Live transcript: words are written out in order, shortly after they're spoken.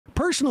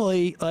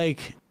personally,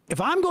 like,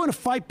 if I'm going to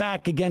fight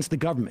back against the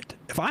government,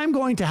 if I'm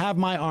going to have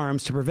my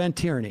arms to prevent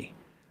tyranny,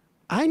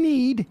 I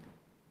need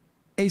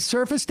a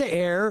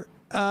surface-to-air,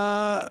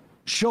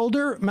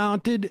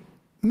 shoulder-mounted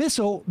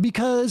missile,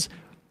 because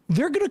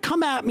they're going to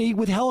come at me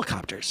with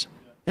helicopters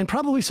and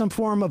probably some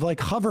form of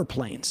like hover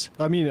planes.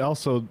 I mean,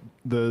 also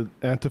the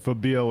Antifa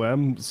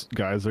BLM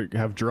guys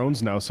have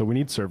drones now, so we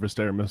need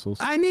surface-to-air missiles.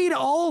 I need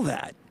all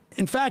that.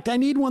 In fact, I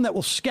need one that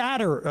will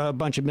scatter a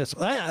bunch of missiles,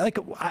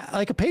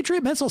 like a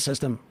Patriot missile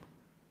system.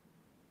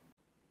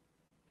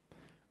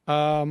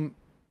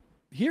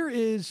 Here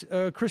is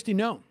Kristi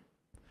Noem.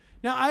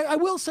 Now, I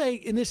will say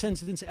in this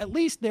instance, at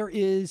least there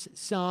is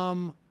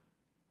some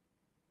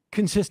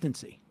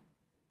consistency,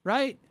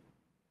 right?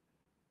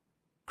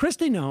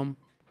 Kristi Noem,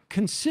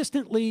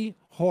 consistently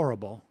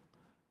horrible.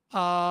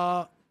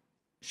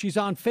 She's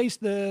on Face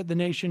the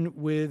Nation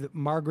with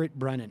Margaret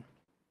Brennan.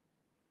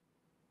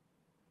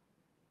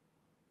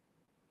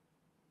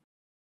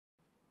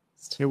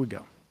 Here we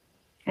go.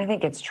 I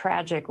think it's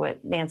tragic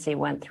what Nancy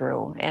went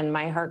through, and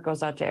my heart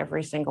goes out to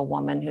every single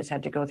woman who's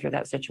had to go through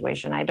that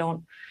situation. I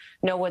don't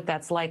know what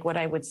that's like. What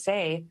I would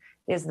say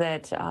is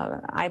that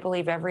I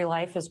believe every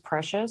life is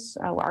precious.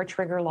 Our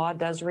trigger law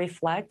does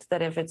reflect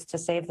that if it's to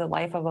save the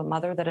life of a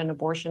mother, that an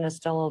abortion is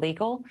still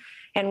illegal.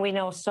 And we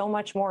know so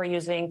much more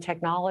using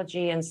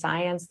technology and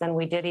science than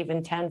we did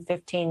even 10,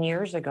 15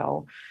 years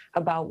ago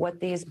about what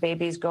these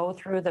babies go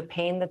through, the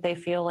pain that they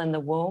feel in the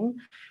womb.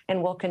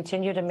 And we'll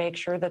continue to make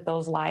sure that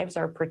those lives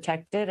are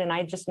protected. And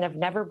I just have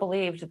never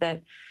believed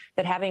that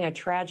having a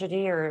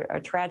tragedy or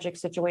a tragic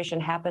situation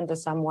happen to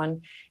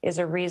someone is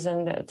a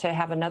reason to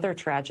have another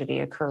tragedy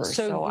occur.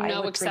 So I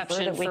no would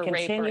exception prefer that we for rape or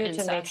continue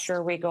to make incest.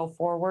 sure we go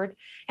forward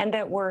and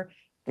that we're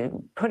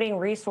putting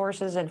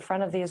resources in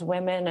front of these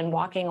women and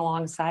walking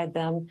alongside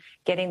them,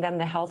 getting them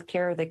the health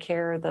care,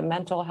 the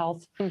mental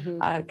health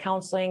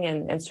counseling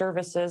and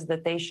services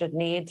that they should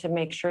need to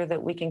make sure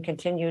that we can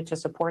continue to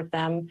support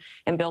them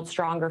and build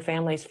stronger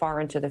families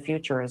far into the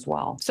future as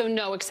well. So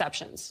no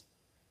exceptions.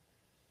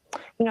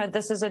 You know,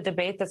 this is a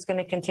debate that's going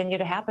to continue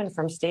to happen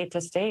from state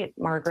to state,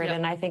 Margaret. Yep.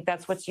 And I think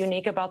that's what's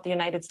unique about the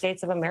United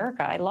States of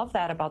America. I love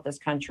that about this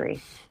country.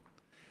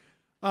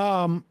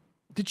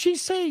 Did she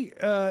say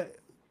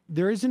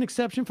there is an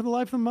exception for the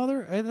life of the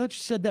mother? I thought she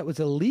said that was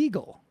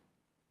illegal.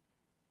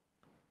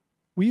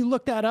 Will you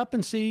look that up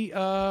and see?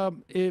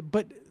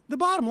 But the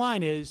bottom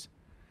line is,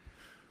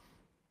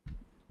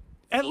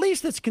 at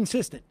least it's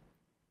consistent.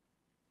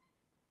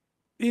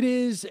 It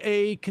is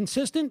a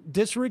consistent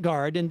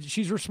disregard, and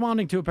she's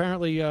responding to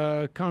apparently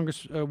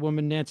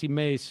Congresswoman Nancy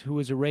Mace, who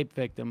was a rape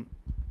victim.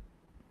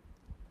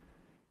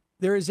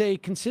 There is a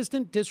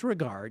consistent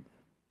disregard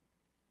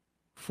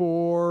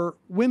for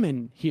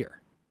women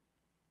here.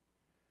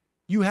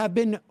 You have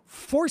been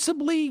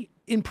forcibly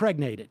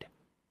impregnated.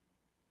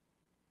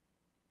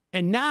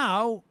 And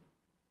now,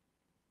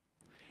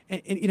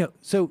 and you know,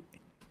 so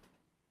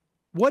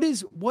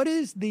let's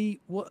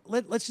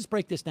just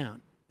break this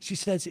down. She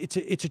says it's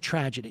a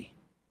tragedy,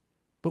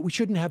 but we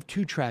shouldn't have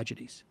two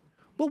tragedies.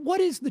 But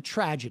what is the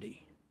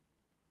tragedy?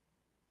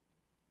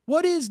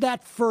 What is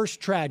that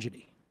first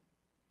tragedy?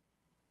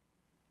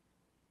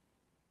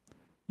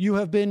 You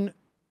have been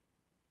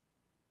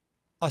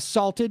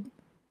assaulted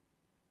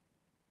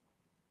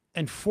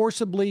and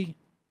forcibly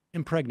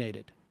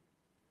impregnated.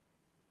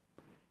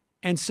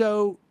 And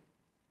so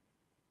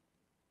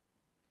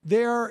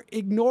they're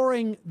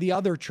ignoring the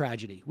other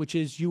tragedy, which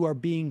is you are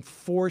being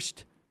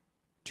forced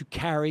to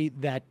carry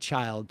that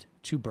child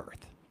to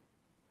birth.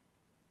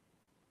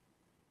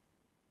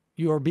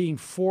 You are being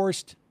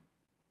forced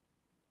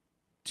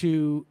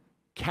to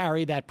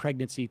carry that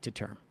pregnancy to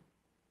term.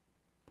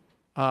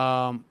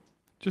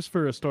 Just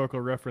for historical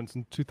reference,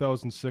 in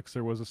 2006,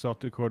 there was a South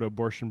Dakota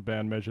abortion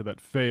ban measure that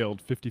failed.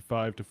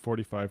 55 to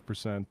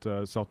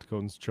 45% South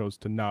Dakotans chose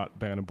to not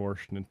ban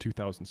abortion in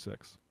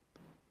 2006.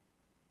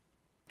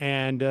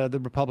 And the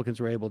Republicans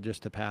were able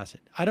just to pass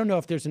it. I don't know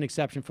if there's an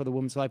exception for the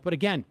woman's life, but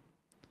again,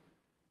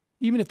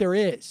 even if there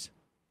is,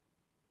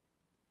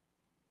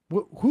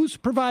 who's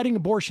providing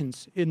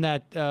abortions in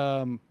that?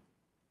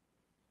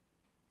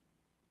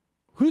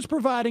 Who's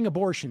providing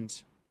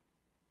abortions?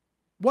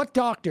 What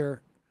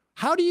doctor?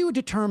 How do you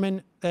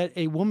determine that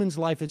a woman's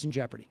life is in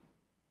jeopardy?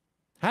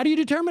 How do you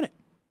determine it?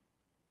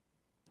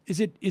 Is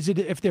it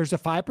if there's a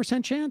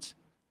 5% chance?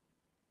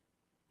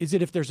 Is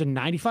it if there's a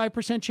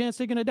 95% chance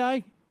they're going to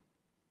die?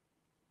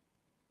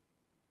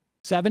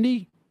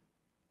 70,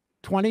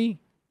 20,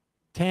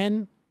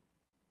 10?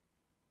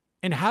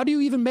 And how do you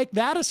even make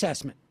that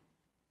assessment?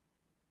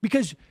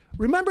 Because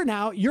remember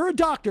now, you're a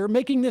doctor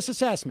making this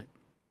assessment.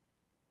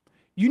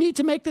 You need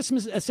to make this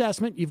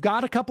assessment. You've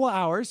got a couple of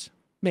hours,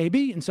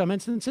 maybe in some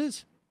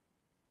instances.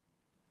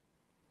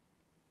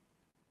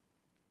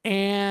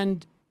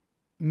 And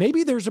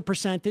maybe there's a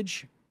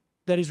percentage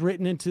that is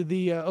written into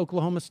the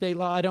Oklahoma state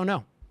law. I don't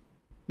know.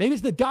 Maybe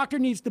the doctor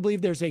needs to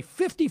believe there's a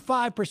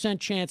 55%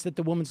 chance that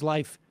the woman's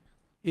life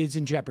is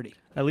in jeopardy.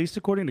 At least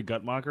according to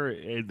Guttmacher,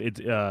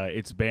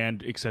 it's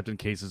banned except in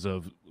cases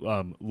of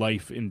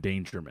life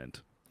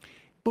endangerment.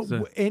 But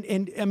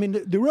and I mean,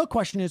 the real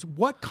question is,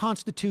 what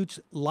constitutes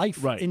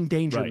life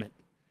endangerment?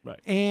 Right.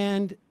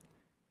 And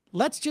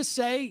let's just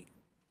say,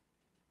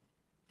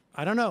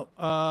 I don't know,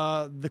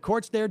 the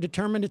courts there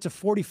determined it's a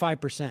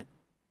 45%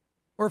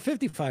 or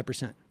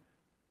 55%.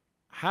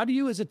 How do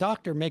you as a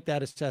doctor make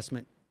that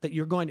assessment that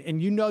you're going,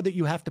 and you know that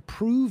you have to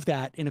prove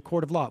that in a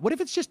court of law? What if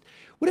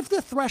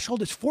the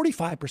threshold is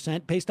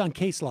 45% based on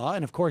case law?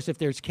 And of course, if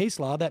there's case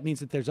law, that means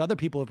that there's other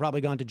people who have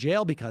probably gone to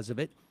jail because of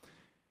it.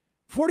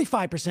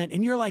 45%,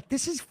 and you're like,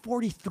 this is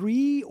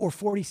 43 or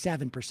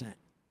 47%.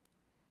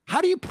 How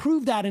do you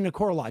prove that in a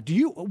court of law?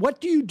 What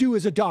do you do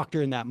as a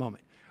doctor in that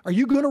moment? Are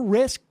you going to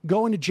risk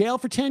going to jail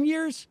for 10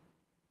 years?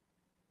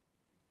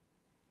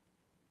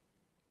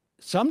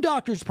 Some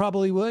doctors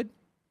probably would.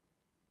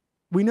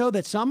 We know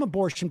that some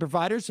abortion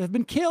providers have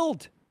been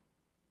killed,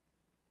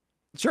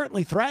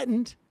 certainly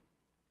threatened.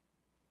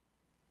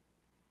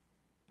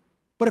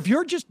 But if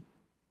you're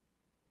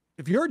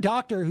a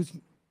doctor who's,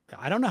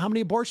 I don't know how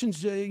many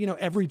abortions,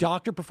 every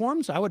doctor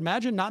performs. I would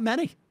imagine not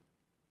many.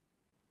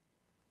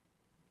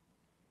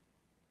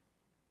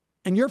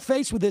 And you're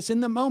faced with this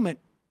in the moment.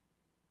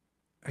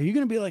 Are you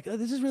going to be like, oh,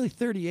 this is really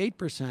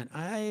 38%?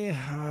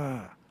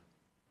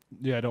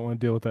 Yeah, I don't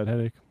want to deal with that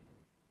headache.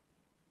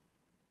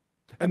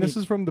 And this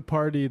is from the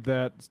party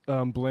that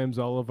blames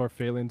all of our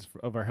failings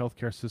of our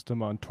healthcare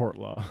system on tort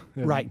law.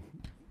 And,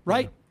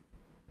 right.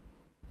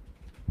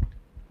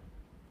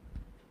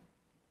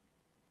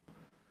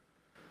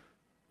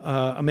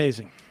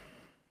 Amazing.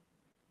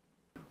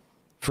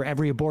 For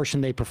every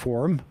abortion they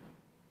perform,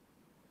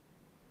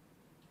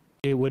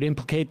 it would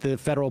implicate the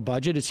federal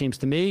budget, it seems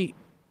to me.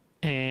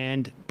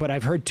 But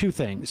I've heard two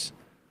things.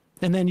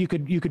 And then you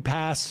could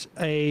pass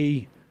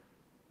and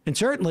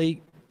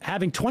certainly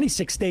having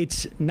 26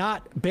 states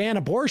not ban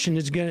abortion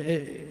is going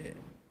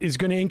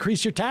to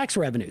increase your tax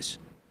revenues.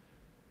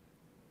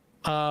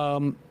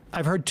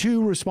 I've heard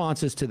two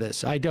responses to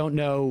this. I don't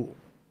know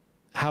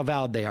how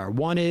valid they are.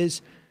 One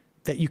is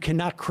that you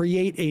cannot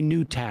create a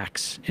new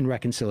tax in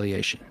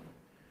reconciliation.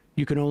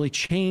 You can only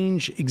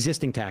change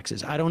existing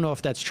taxes. I don't know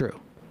if that's true.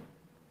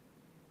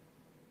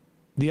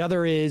 The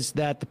other is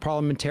that the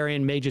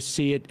parliamentarian may just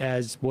see it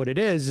as what it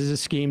is a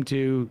scheme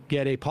to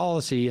get a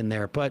policy in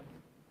there, but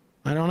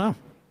I don't know.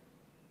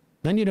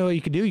 Then you know what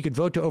you could do? You could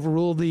vote to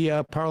overrule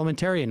the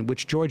parliamentarian,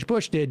 which George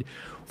Bush did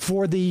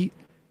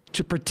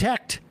to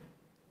protect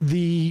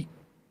the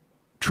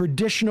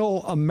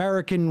traditional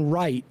American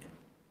right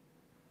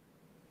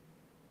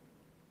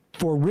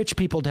for rich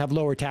people to have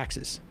lower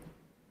taxes.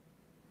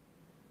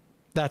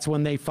 That's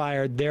when they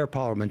fired their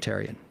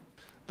parliamentarian.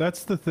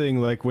 That's the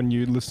thing, like when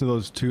you listen to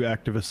those two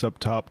activists up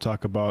top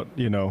talk about,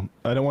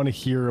 I don't want to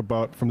hear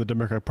about from the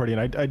Democratic Party.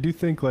 And I do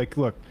think, like,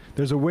 look,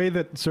 there's a way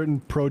that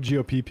certain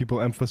pro-GOP people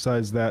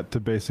emphasize that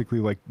to basically,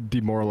 like,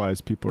 demoralize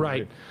people.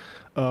 Right.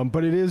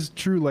 But it is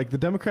true, like, the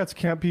Democrats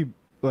can't be,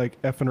 like,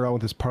 effing around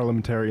with this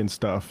parliamentarian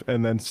stuff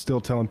and then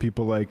still telling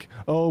people, like,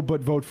 oh,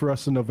 but vote for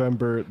us in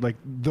November. Like,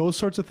 those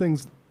sorts of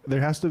things. There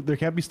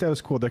can't be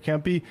status quo. There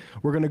can't be,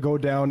 we're going to go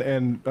down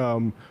and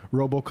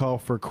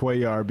robocall for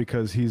Cuellar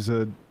because he's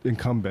an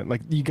incumbent.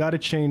 Like, you got to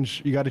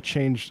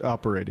change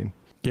operating.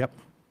 Yep.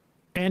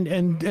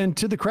 And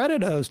to the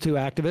credit of those two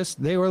activists,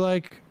 they were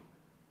like,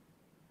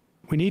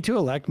 we need to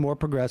elect more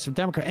progressive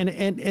Democrats.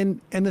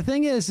 And the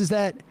thing is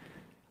that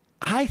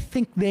I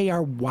think they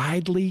are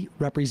widely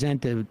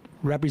representative,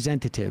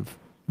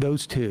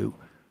 those two,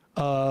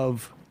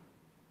 of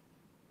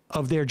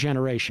their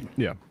generation.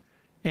 Yeah.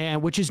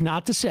 And which is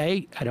not to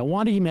say, I don't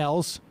want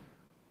emails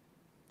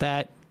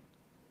that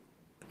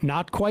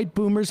not quite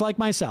boomers like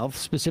myself,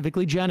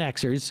 specifically Gen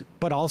Xers,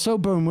 but also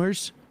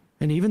boomers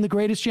and even the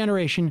greatest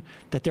generation,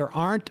 that there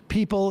aren't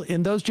people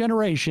in those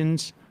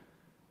generations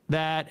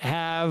that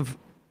have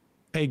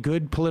a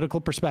good political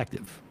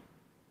perspective.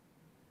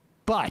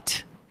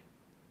 But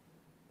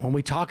when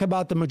we talk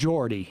about the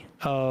majority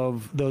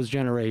of those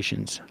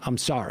generations, I'm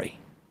sorry.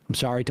 I'm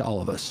sorry to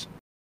all of us.